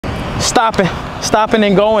stopping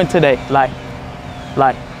and going today. Like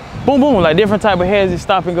boom, boom, like different type of heads is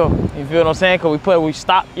stop and go. You feel what I'm saying? Cause we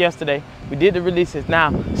stopped yesterday. We did the releases.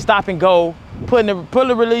 Now stop and go, put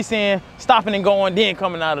the release in, stopping and going, then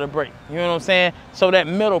coming out of the break. You know what I'm saying? So that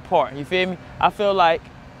middle part, you feel me? I feel like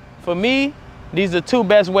for me, these are two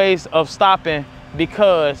best ways of stopping,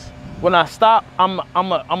 because when I stop, I'm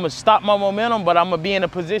gonna stop my momentum, but I'm gonna be in a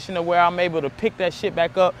position of where I'm able to pick that shit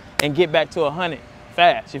back up and get back to 100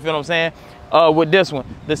 fast. You feel what I'm saying? With this one.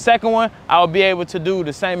 The second one, I'll be able to do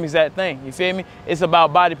the same exact thing. You feel me? It's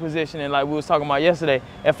about body positioning, like we was talking about yesterday.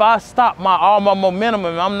 If I stop all my momentum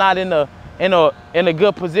and I'm not in a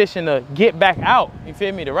good position to get back out, you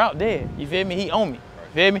feel me? The route dead. You feel me? He on me.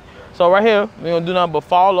 You feel me? So right here, we gonna do nothing but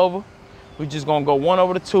fall over. We just gonna go 1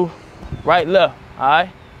 over the 2, right, left. All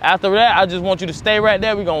right. After that, I just want you to stay right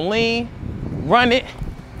there. We gonna lean, run it,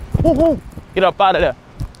 woo, woo, get up out of there.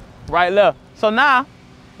 Right, left. So now,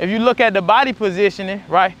 if you look at the body positioning,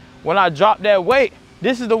 right, when I drop that weight,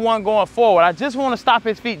 this is the one going forward. I just want to stop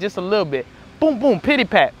his feet just a little bit. Boom, boom, pity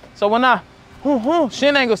pat. So when I,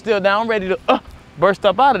 shin angle still down, I'm ready to burst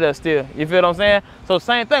up out of there still. You feel what I'm saying? So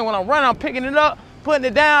same thing, when I'm running, I'm picking it up, putting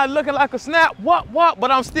it down, looking like a snap, what, but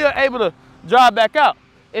I'm still able to drive back out.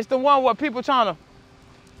 It's the one where people trying to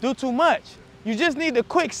do too much. You just need the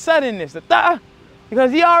quick suddenness, the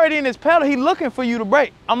because he already in his pedal, he looking for you to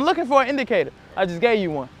brake. I'm looking for an indicator. I just gave you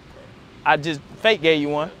one. I just fake gave you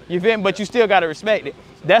one. You feel me? But you still gotta respect it.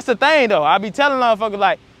 That's the thing though. I be telling motherfuckers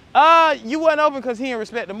like, you wasn't open because he didn't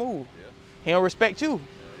respect the move. Yeah. He don't respect you.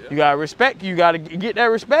 Yeah. You gotta respect, you gotta get that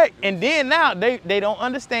respect. And then now they don't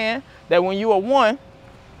understand that when you are one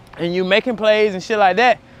and you making plays and shit like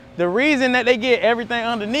that, the reason that they get everything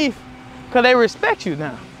underneath, cause they respect you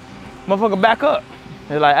now. Motherfucker back up.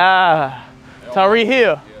 They're like, Tyree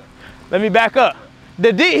Hill, let me back up.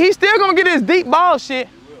 He's still gonna get his deep ball shit,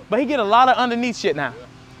 but he get a lot of underneath shit now.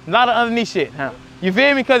 A lot of underneath shit now. You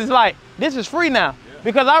feel me? Because it's like, this is free now.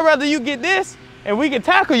 Because I'd rather you get this and we can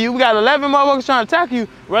tackle you. We got 11 motherfuckers trying to tackle you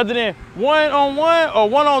rather than 1-on-1 or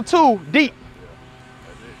 1-on-2 deep.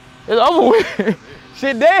 It's over with.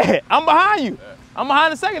 Shit dead. I'm behind you. I'm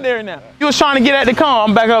behind the secondary now. You was trying to get at the cone.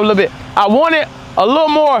 I'm back up a little bit. I wanted a little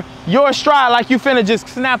more your stride, like you finna just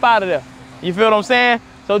snap out of there. You feel what I'm saying?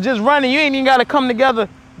 So just running, you ain't even gotta come together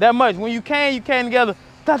that much. When you came together,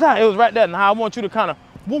 it was right there. Now I want you to kind of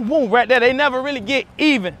boom, boom, right there. They never really get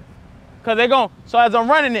even. Cause they gon', so as I'm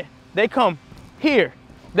running it, they come here.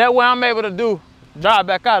 That way I'm able to drive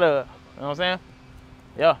back out of it. You know what I'm saying?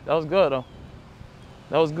 Yeah, that was good though.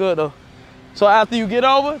 That was good though. So after you get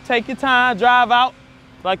over, take your time, drive out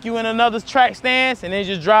like you in another track stance, and then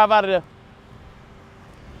just drive out of there.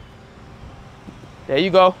 There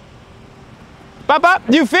you go. Bop, bop.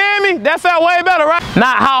 You feel me? That felt way better, right?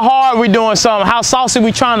 Not how hard we doing something, how saucy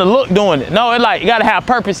we trying to look doing it. No, it's like, you gotta have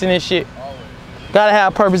purpose in this shit. Always. Gotta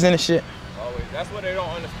have purpose in this shit. Always. That's what they don't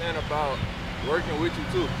understand about working with you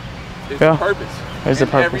too. It's the purpose. It's the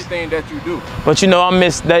purpose. Everything that you do. But you know,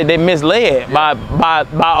 they misled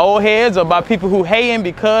by old heads or by people who hating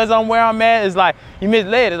because I'm where I'm at. It's like, you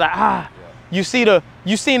misled. It's like, you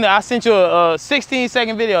seen I sent you a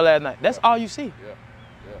 16-second video last night. That's all you see.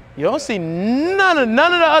 You don't see none of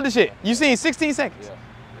the other shit. You seen 16 seconds.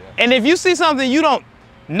 And if you see something you don't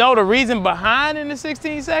know the reason behind in the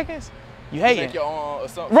 16 seconds, you hating. Make your own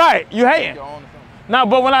assumption. Right, you hating. Now,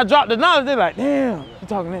 but when I drop the knowledge, they're like, damn, you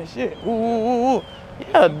talking that shit. Ooh.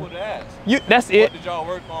 Yeah. That's it. What did y'all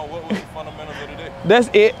work on? What was the fundamentals of the day? That's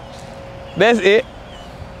it. That's it.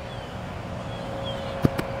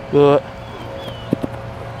 Good.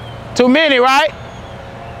 Too many, right?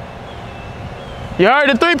 You heard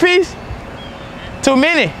the 3-piece? Too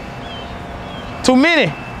many. Too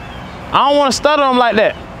many. I don't want to stutter them like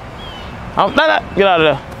that. Get out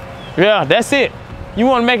of there. Yeah, that's it. You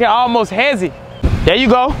want to make it almost hezzy. There you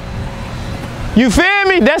go. You feel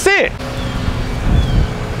me? That's it.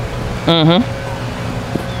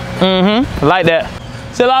 Like that.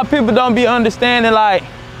 See, a lot of people don't be understanding like,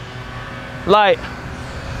 they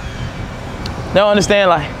don't understand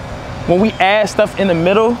like, when we add stuff in the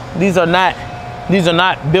middle, these are not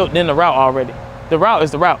built in the route already. The route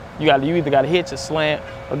is the route. You either gotta hitch a slant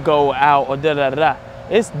or go out or da-da-da-da.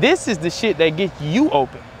 This is the shit that gets you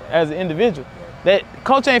open as an individual. That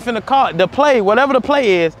coach ain't finna call the play, whatever the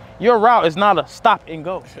play is, your route is not a stop and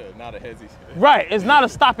go. Not a hezzy. Right, it's not a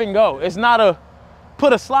stop and go. It's not a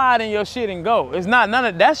put a slide in your shit and go. It's not none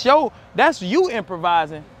of that's you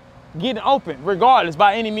improvising, getting open, regardless,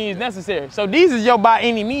 by any means necessary. So these is your by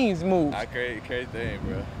any means moves. I crazy thing,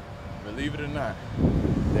 bro. Believe it or not,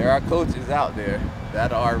 there are coaches out there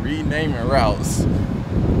that are renaming routes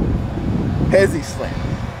hezzy slant,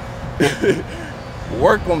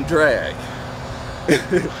 Work them drag.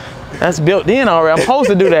 That's built in already. I'm supposed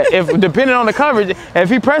to do that. If depending on the coverage, if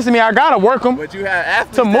he pressing me, I gotta work him. But you have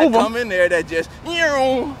athletes to move that come in there that just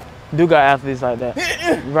do got athletes like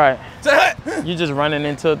that. Right. You just running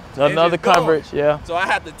into another coverage. Yeah. So I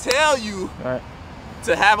have to tell you right.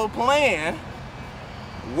 to have a plan.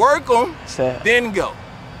 Work them, then go.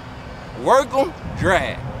 Work them,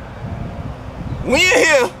 drag. When you're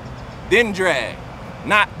here, then drag.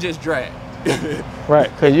 Not just drag. Right,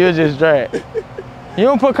 because you're just drag. You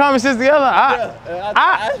don't put common sense together?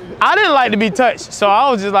 I didn't like to be touched, so I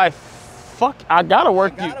was just like, fuck, I gotta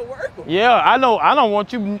work you. Yeah, I don't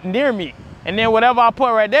want you near me. And then whatever I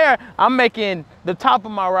put right there, I'm making the top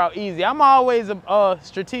of my route easy. I'm always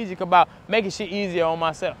strategic about making shit easier on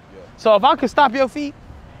myself. Yeah. So if I could stop your feet,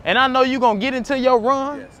 and I know you're gonna get into your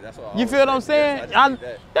run, yes, that's what you feel what I'm saying? Yes,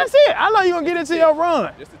 that's it. I know you're gonna get into your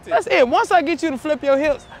run. That's it. Once I get you to flip your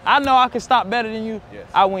hips, I know I can stop better than you. Yes.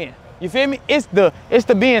 I win. You feel me? It's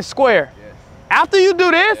the being square. Yes. After you do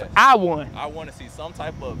this, yes. I won. I want to see some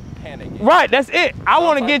type of panic. Right, that's it. I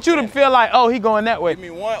want to get you to feel like, oh, he going that way. Give me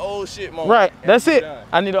one old shit moment. Right, that's it. Done.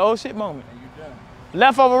 I need an old shit moment. And you done.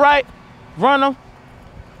 Left over right, run them.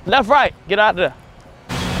 Left, right, get out there.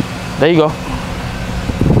 There you go.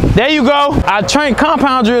 There you go. I train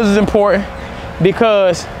compound drills is important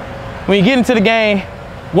because when you get into the game,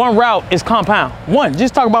 one route is compound. One,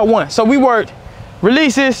 just talk about one. So we worked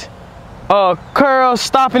releases, curls,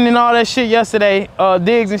 stopping and all that shit yesterday,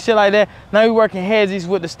 digs and shit like that. Now we working headsies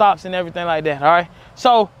with the stops and everything like that, all right?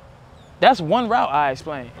 So that's one route I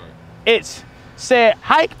explained. It's said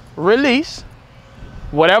hike, release,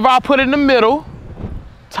 whatever I put in the middle,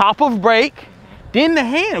 top of break, then the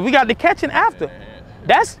hand. We got the catching after.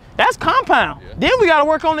 That's compound. Yeah. Then we got to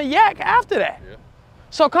work on the yak after that. Yeah.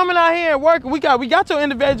 So coming out here and work, we got your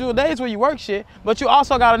individual days where you work shit, but you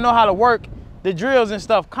also got to know how to work the drills and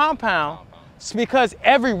stuff compound. It's because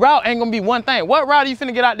every route ain't gonna be one thing. What route are you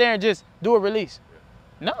finna get out there and just do a release?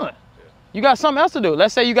 Yeah. None. Yeah. You got something else to do.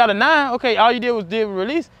 Let's say you got a 9. Okay, all you did was a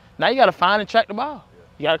release. Now you got to find and track the ball. Yeah.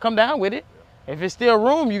 You got to come down with it. Yeah. If it's still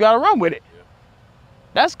room, you got to run with it. Yeah.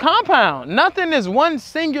 That's compound. Nothing is one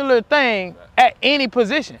singular thing at any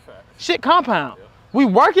position. Shit compound. Yeah. We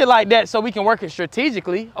work it like that so we can work it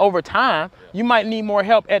strategically over time. Yeah. You might need more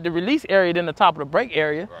help at the release area than the top of the break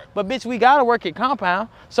area. Right. But bitch, we gotta work it compound.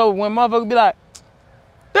 So when motherfuckers be like,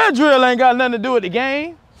 that drill ain't got nothing to do with the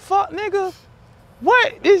game. Fuck nigga.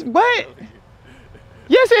 What? Yes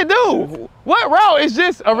it do. What route is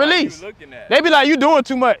just a release? They be like, you doing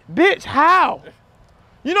too much. Bitch, how?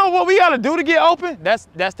 You know what we gotta do to get open? That's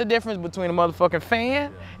the difference between a motherfucking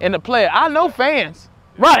fan and the player. I know fans.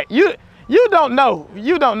 Right, you don't know,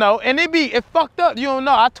 and it fucked up, you don't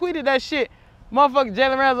know. I tweeted that shit, motherfucker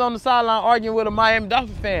Jalen Ramsey on the sideline arguing with a Miami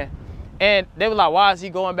Dolphin fan, and they were like, why is he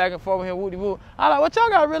going back and forth with him, woody woo? I like, what y'all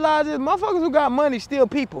gotta realize is motherfuckers who got money still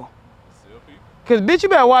people. Cause bitch, you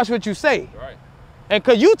better watch what you say. Right. And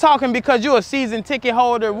cause you talking because you a season ticket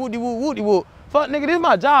holder, woody woo. Fuck nigga, this is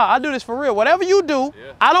my job. I do this for real. Whatever you do,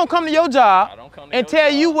 I don't come to your job and tell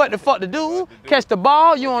you what the fuck to do. Catch the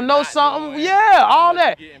ball, you don't know something. Yeah, all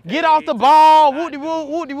that. Get off the ball, woody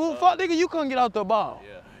woo. Fuck nigga, you couldn't get off the ball.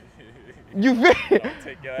 You feel me?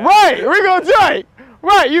 Right, we gonna take.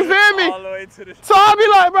 Right, you feel me? So I'll be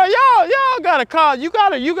like, bro, y'all gotta call. You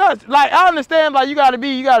gotta, like, I understand, like, you gotta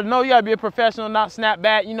be a professional, not snap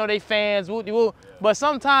back. You know they fans, woo. But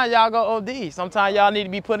sometimes y'all go OD. Sometimes y'all need to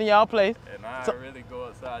be put in y'all place. And I really go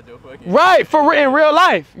outside your fucking. Right, in real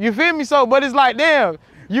life. You feel me? So, but it's like, damn,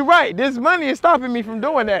 you're right. This money is stopping me from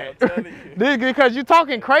doing that. Because you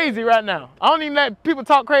talking crazy right now. I don't even let people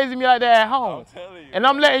talk crazy to me like that at home. I'm telling you. And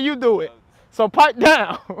I'm letting you do it. So pipe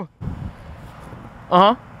down.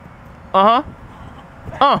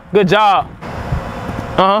 Good job.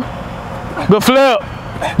 Good flip.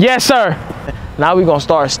 Yes, sir. Now we gonna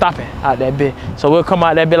start stopping out that bit. So we'll come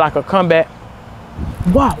out that bit like a comeback.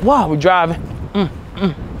 Wow, we driving.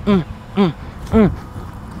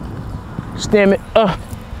 Stem it,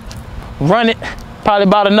 run it. Probably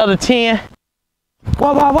about another 10.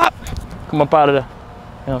 Wop. Come up out of there.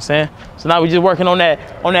 You know what I'm saying? So now we just working on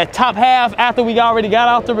that top half after we already got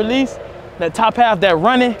out the release. That top half, that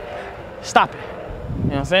running, stop it. You know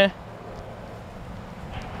what I'm saying?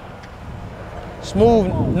 Smooth,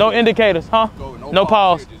 no indicators, huh? No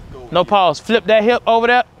pause. No pause. Flip that hip over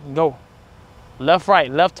there, go. Left,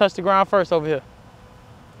 right. Left touch the ground first over here.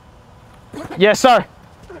 Yes, sir.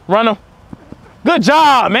 Run them. Good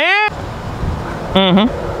job, man.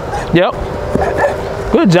 Yep.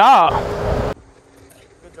 Good job.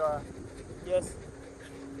 Good job. Yes.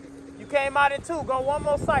 You came out in 2. Go one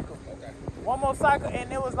more cycle. Okay. One more cycle,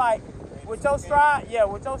 and it was like, with your stride,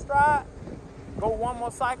 with your stride, go one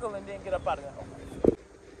more cycle and then get up out of there. Okay.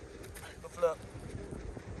 The flip.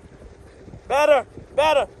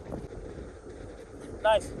 Better.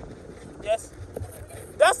 Nice. Yes.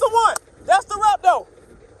 That's the one. That's the rep, though.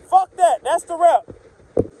 Fuck that. That's the rep.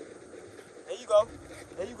 There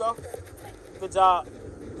you go. Good job.